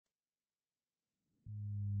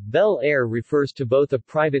Bel-Air refers to both a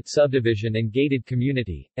private subdivision and gated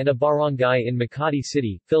community, and a barangay in Makati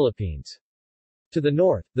City, Philippines. To the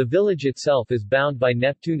north, the village itself is bound by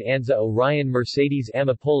Neptune Anza Orion Mercedes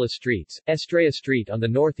Amapola Streets, Estrella Street on the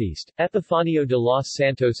northeast, Epifanio de los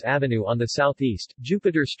Santos Avenue on the southeast,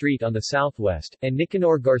 Jupiter Street on the southwest, and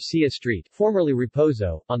Nicanor Garcia Street, formerly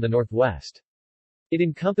Reposo, on the northwest. It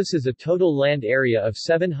encompasses a total land area of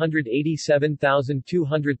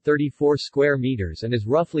 787,234 square meters and is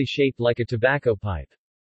roughly shaped like a tobacco pipe.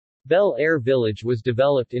 Bel-Air Village was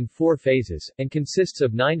developed in 4 phases, and consists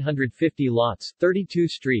of 950 lots, 32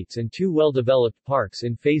 streets and 2 well-developed parks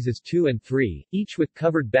in phases 2 and 3, each with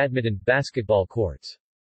covered badminton, basketball courts.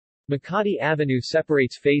 Makati Avenue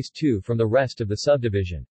separates Phase 2 from the rest of the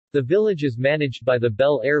subdivision. The village is managed by the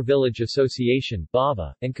Bel-Air Village Association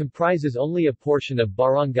 (BAVA), and comprises only a portion of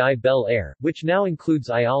Barangay Bel-Air, which now includes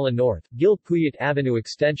Ayala North, Gil Puyat Avenue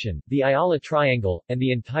Extension, the Ayala Triangle, and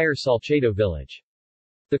the entire Salcedo village.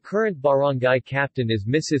 The current barangay captain is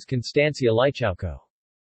Mrs. Constancia Lichauco.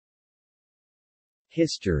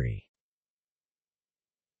 History.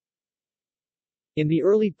 In the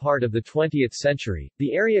early part of the 20th century,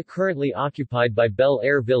 the area currently occupied by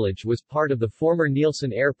Bel-Air Village was part of the former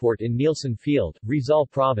Nielsen Airport in Nielsen Field, Rizal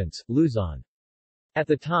Province, Luzon. At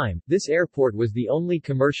the time, this airport was the only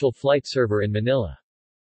commercial flight server in Manila.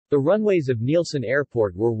 The runways of Nielsen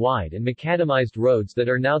Airport were wide and macadamized roads that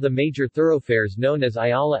are now the major thoroughfares known as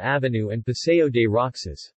Ayala Avenue and Paseo de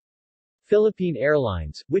Roxas. Philippine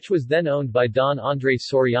Airlines, which was then owned by Don Andres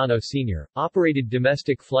Soriano Sr., operated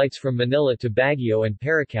domestic flights from Manila to Baguio and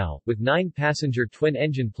Paracao, with 9 passenger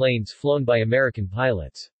twin-engine planes flown by American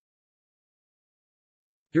pilots.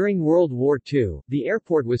 During World War II, the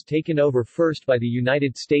airport was taken over first by the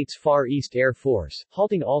United States Far East Air Force,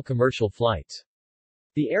 halting all commercial flights.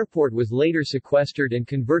 The airport was later sequestered and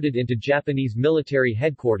converted into Japanese military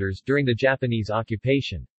headquarters during the Japanese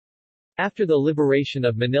occupation. After the liberation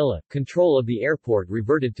of Manila, control of the airport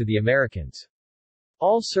reverted to the Americans.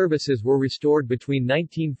 All services were restored between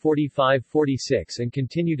 1945-46 and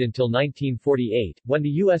continued until 1948, when the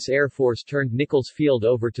U.S. Air Force turned Nichols Field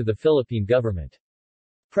over to the Philippine government.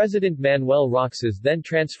 President Manuel Roxas then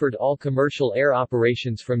transferred all commercial air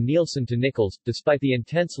operations from Nielsen to Nichols, despite the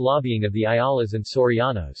intense lobbying of the Ayalas and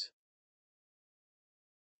Sorianos.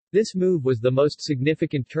 This move was the most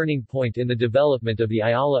significant turning point in the development of the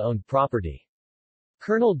Ayala-owned property.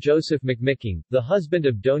 Colonel Joseph McMicking, the husband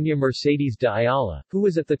of Doña Mercedes de Ayala, who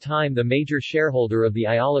was at the time the major shareholder of the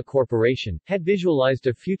Ayala Corporation, had visualized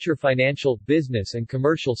a future financial, business and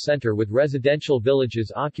commercial center with residential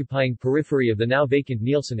villages occupying periphery of the now vacant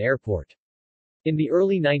Nielsen Airport. In the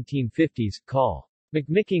early 1950s, Col.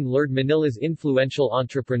 McMicking lured Manila's influential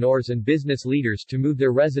entrepreneurs and business leaders to move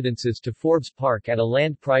their residences to Forbes Park at a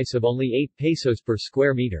land price of only 8 pesos per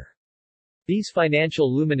square meter. These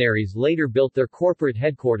financial luminaries later built their corporate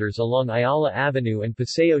headquarters along Ayala Avenue and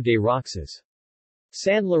Paseo de Roxas.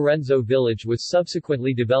 San Lorenzo Village was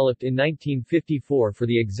subsequently developed in 1954 for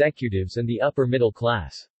the executives and the upper middle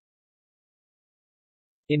class.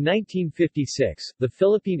 In 1956, the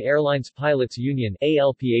Philippine Airlines Pilots Union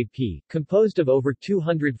 (ALPAP), composed of over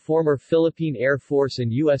 200 former Philippine Air Force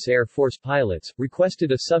and U.S. Air Force pilots,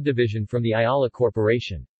 requested a subdivision from the Ayala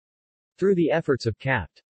Corporation. Through the efforts of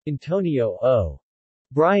Capt. Antonio O.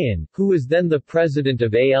 Bryan, who was then the president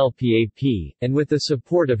of ALPAP, and with the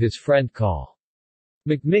support of his friend Col.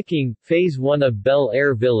 McMicking, Phase 1 of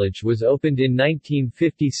Bel-Air Village was opened in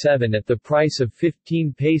 1957 at the price of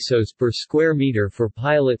 15 pesos per square meter for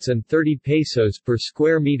pilots and 30 pesos per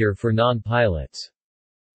square meter for non-pilots.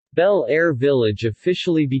 Bel-Air Village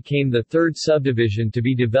officially became the third subdivision to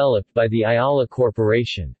be developed by the Ayala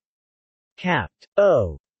Corporation. Capt.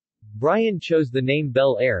 O. Bryan chose the name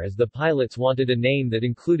Bel-Air as the pilots wanted a name that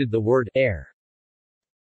included the word air.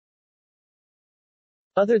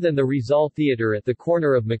 Other than the Rizal Theater at the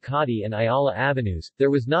corner of Makati and Ayala Avenues, there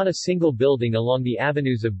was not a single building along the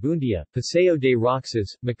avenues of Buendia, Paseo de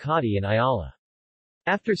Roxas, Makati and Ayala.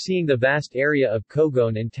 After seeing the vast area of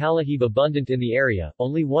Cogon and Talahib abundant in the area,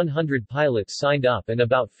 only 100 pilots signed up and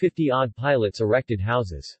about 50-odd pilots erected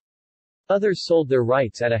houses. Others sold their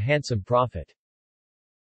rights at a handsome profit.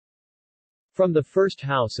 From the first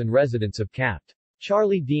house and residence of Capt.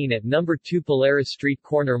 Charlie Dean at No. 2 Polaris Street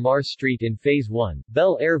corner Mars Street in Phase 1,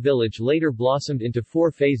 Bel-Air Village later blossomed into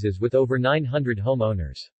 4 phases with over 900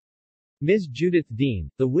 homeowners. Ms. Judith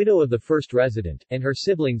Dean, the widow of the first resident, and her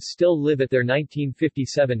siblings still live at their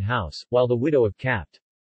 1957 house, while the widow of Capt.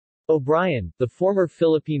 O'Brien, the former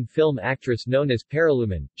Philippine film actress known as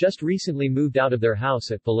Paralumen, just recently moved out of their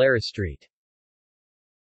house at Polaris Street.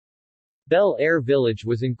 Bel-Air Village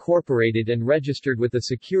was incorporated and registered with the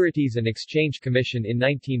Securities and Exchange Commission in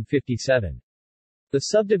 1957. The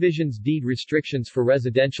subdivision's deed restrictions for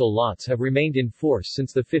residential lots have remained in force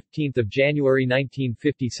since 15 January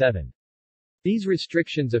 1957. These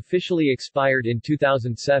restrictions officially expired in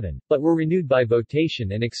 2007, but were renewed by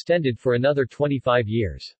votation and extended for another 25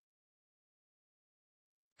 years.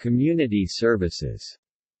 Community services.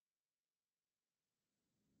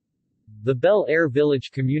 The Bel-Air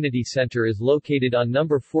Village Community Center is located on No.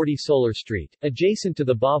 40 Solar Street, adjacent to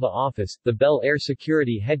the BAVA office, the Bel-Air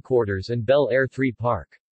Security Headquarters and Bel-Air 3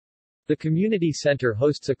 Park. The community center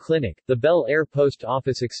hosts a clinic, the Bel-Air Post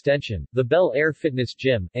Office Extension, the Bel-Air Fitness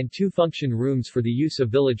Gym, and 2 function rooms for the use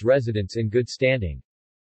of village residents in good standing.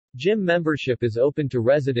 Gym membership is open to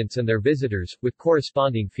residents and their visitors, with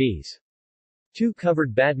corresponding fees. 2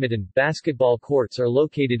 covered basketball courts are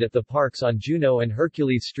located at the parks on Juno and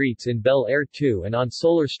Hercules Streets in Bel-Air 2 and on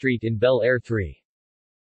Solar Street in Bel-Air 3.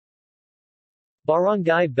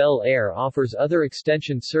 Barangay Bel-Air offers other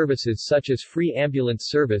extension services such as free ambulance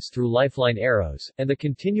service through Lifeline Arrows, and the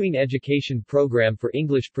continuing education program for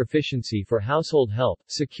English proficiency for household help,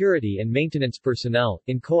 security and maintenance personnel,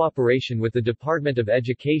 in cooperation with the Department of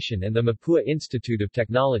Education and the Mapua Institute of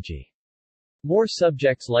Technology. More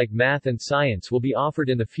subjects like math and science will be offered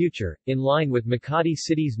in the future, in line with Makati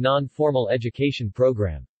City's non-formal education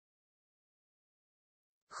program.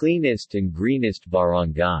 Cleanest and greenest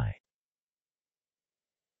barangay.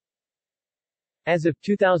 As of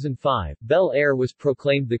 2005, Bel-Air was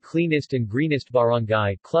proclaimed the cleanest and greenest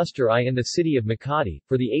barangay Cluster I in the city of Makati,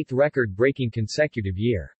 for the 8th record-breaking consecutive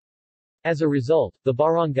year. As a result, the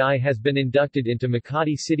barangay has been inducted into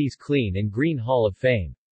Makati City's Clean and Green Hall of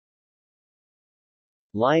Fame.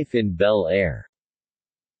 Life in Bel-Air.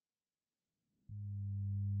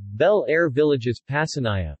 Bel-Air Village's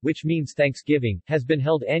Pasanaya, which means Thanksgiving, has been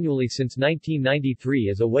held annually since 1993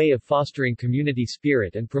 as a way of fostering community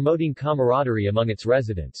spirit and promoting camaraderie among its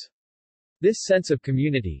residents. This sense of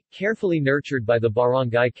community, carefully nurtured by the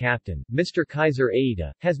barangay captain, Mr. Kaiser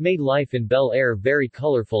Aida, has made life in Bel-Air very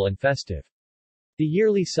colorful and festive. The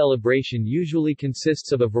yearly celebration usually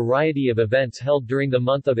consists of a variety of events held during the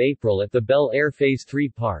month of April at the Bel-Air Phase 3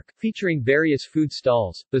 Park, featuring various food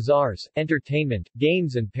stalls, bazaars, entertainment,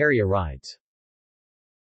 games and perya rides.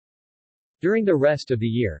 During the rest of the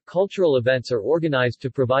year, cultural events are organized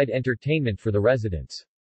to provide entertainment for the residents.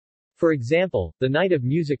 For example, the Night of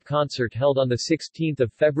Music concert held on 16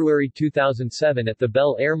 February 2007 at the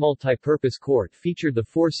Bel-Air Multipurpose Court featured the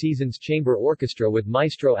Four Seasons Chamber Orchestra with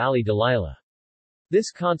Maestro Ali Dalila. This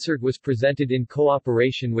concert was presented in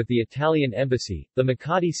cooperation with the Italian Embassy, the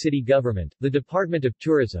Makati City Government, the Department of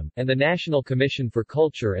Tourism, and the National Commission for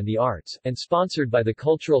Culture and the Arts, and sponsored by the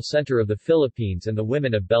Cultural Center of the Philippines and the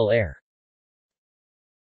Women of Bel-Air.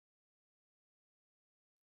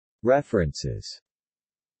 References.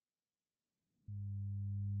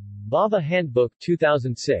 Bava Handbook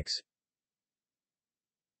 2006.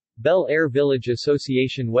 Bel-Air Village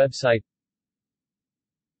Association website.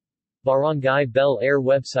 Barangay Bel-Air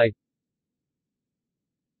website.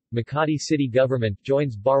 Makati City Government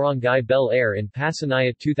joins Barangay Bel-Air in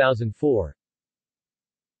Pasanaya 2004.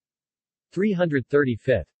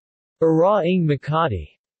 335th Araing Makati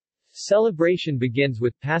celebration begins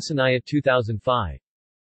with Pasanaya 2005.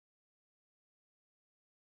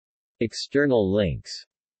 External links.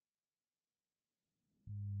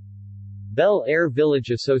 Bel-Air Village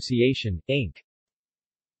Association, Inc.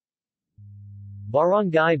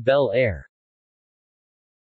 Barangay Bel-Air